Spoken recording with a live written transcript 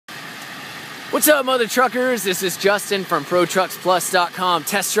What's up, mother truckers? This is Justin from ProTrucksPlus.com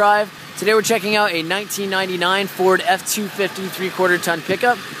Test Drive. Today we're checking out a 1999 Ford F-250 3/4 ton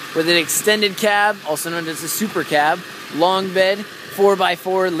pickup with an extended cab, also known as a super cab, long bed,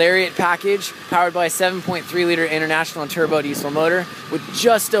 4x4 LARIAT package, powered by a 7.3 liter international turbo diesel motor with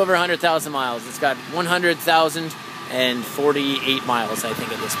just over 100,000 miles. It's got 100,048 miles, I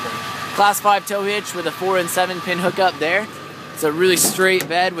think, at this point. Class 5 tow hitch with a 4 and 7 pin hookup there. It's a really straight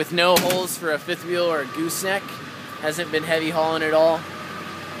bed with no holes for a fifth wheel or a gooseneck. Hasn't been heavy hauling at all.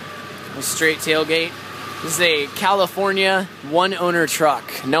 A straight tailgate. This is a California one owner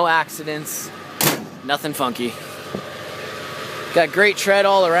truck. No accidents, nothing funky. Got great tread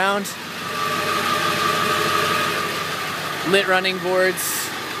all around. Lit running boards,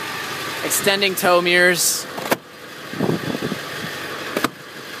 extending tow mirrors,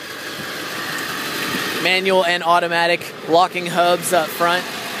 manual and automatic locking hubs up front,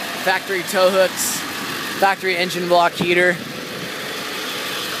 factory tow hooks, factory engine block heater,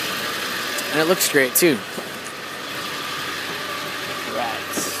 and it looks great too.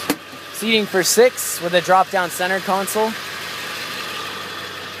 Right. Seating for 6 with a drop down center console.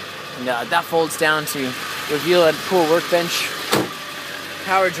 And that folds down to reveal a cool workbench.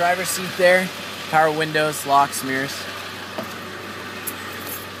 Power driver seat there, power windows, locks, mirrors.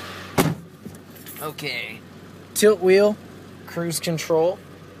 Okay, tilt wheel, cruise control,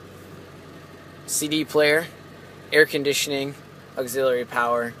 CD player, air conditioning, auxiliary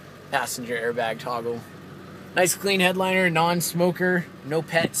power, passenger airbag toggle. Nice clean headliner, non-smoker, no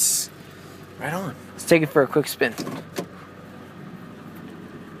pets. Right on. Let's take it for a quick spin.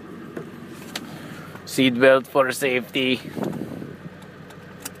 Seat belt for safety.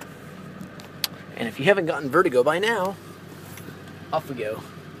 And if you haven't gotten vertigo by now, off we go.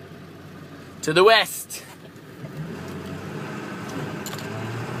 To the west.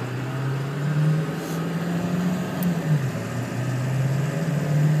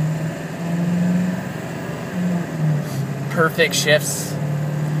 Perfect shifts.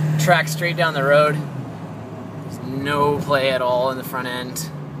 Track straight down the road. There's no play at all in the front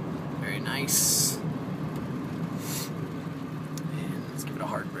end. Very nice. And let's give it a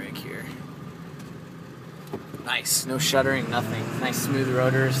hard brake here. Nice. No shuddering, nothing. Nice smooth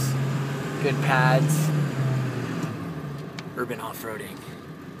rotors. Good pads. Urban off-roading.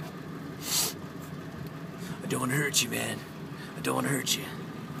 I don't want to hurt you, man. I don't want to hurt you.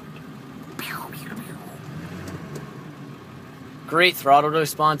 Great throttle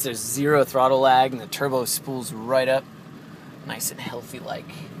response. There's zero throttle lag, and the turbo spools right up. Nice and healthy like.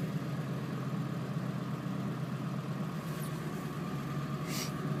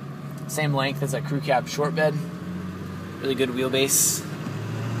 Same length as a crew cab short bed. Really good wheelbase.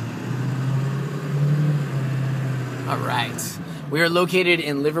 Alright, we are located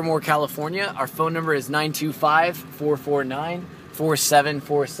in Livermore, California. Our phone number is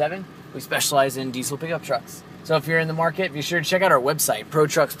 925-449-4747. We specialize in diesel pickup trucks. So if you're in the market, be sure to check out our website,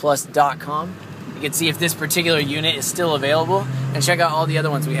 ProTrucksPlus.com. You can see if this particular unit is still available, and check out all the other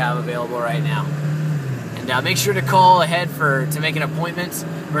ones we have available right now. And make sure to call ahead to make an appointment.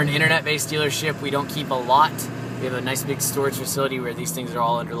 We're an internet-based dealership. We don't keep a lot. We have a nice big storage facility where these things are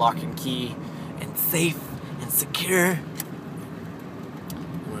all under lock and key and safe and secure.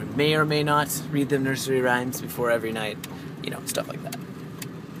 We may or may not read them nursery rhymes before every night, you know, stuff like that.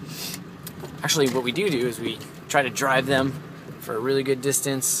 Actually, what we do is we try to drive them for a really good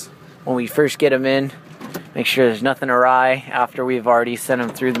distance when we first get them in. Make sure there's nothing awry after we've already sent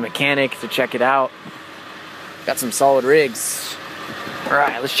them through the mechanic to check it out. Got some solid rigs. All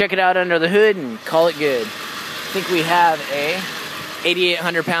right, let's check it out under the hood and call it good. I think we have a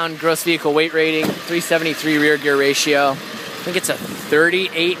 8,800 pound gross vehicle weight rating, 373 rear gear ratio. I think it's a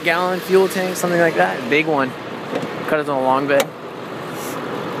 38 gallon fuel tank, something like that. Big one. Cut it on a long bed.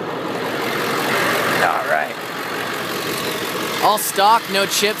 All right. All stock, no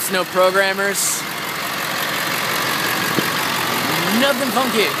chips, no programmers. Nothing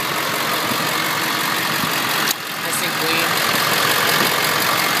funky. Nice and clean.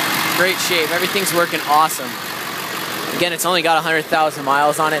 Great shape. Everything's working awesome. Again, it's only got 100,000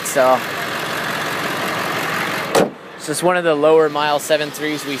 miles on it, so it's just one of the lower mile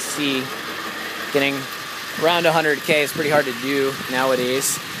 7.3s we see. Getting around 100K is pretty hard to do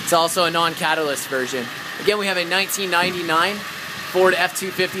nowadays. It's also a non-catalyst version. Again, we have a 1999 Ford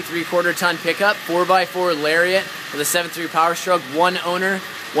F-250 3/4 ton pickup, 4x4 LARIAT with a 7.3 POWERSTROKE, one owner,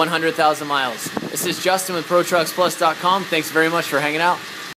 100,000 miles. This is Justin with ProTrucksPlus.com. Thanks very much for hanging out.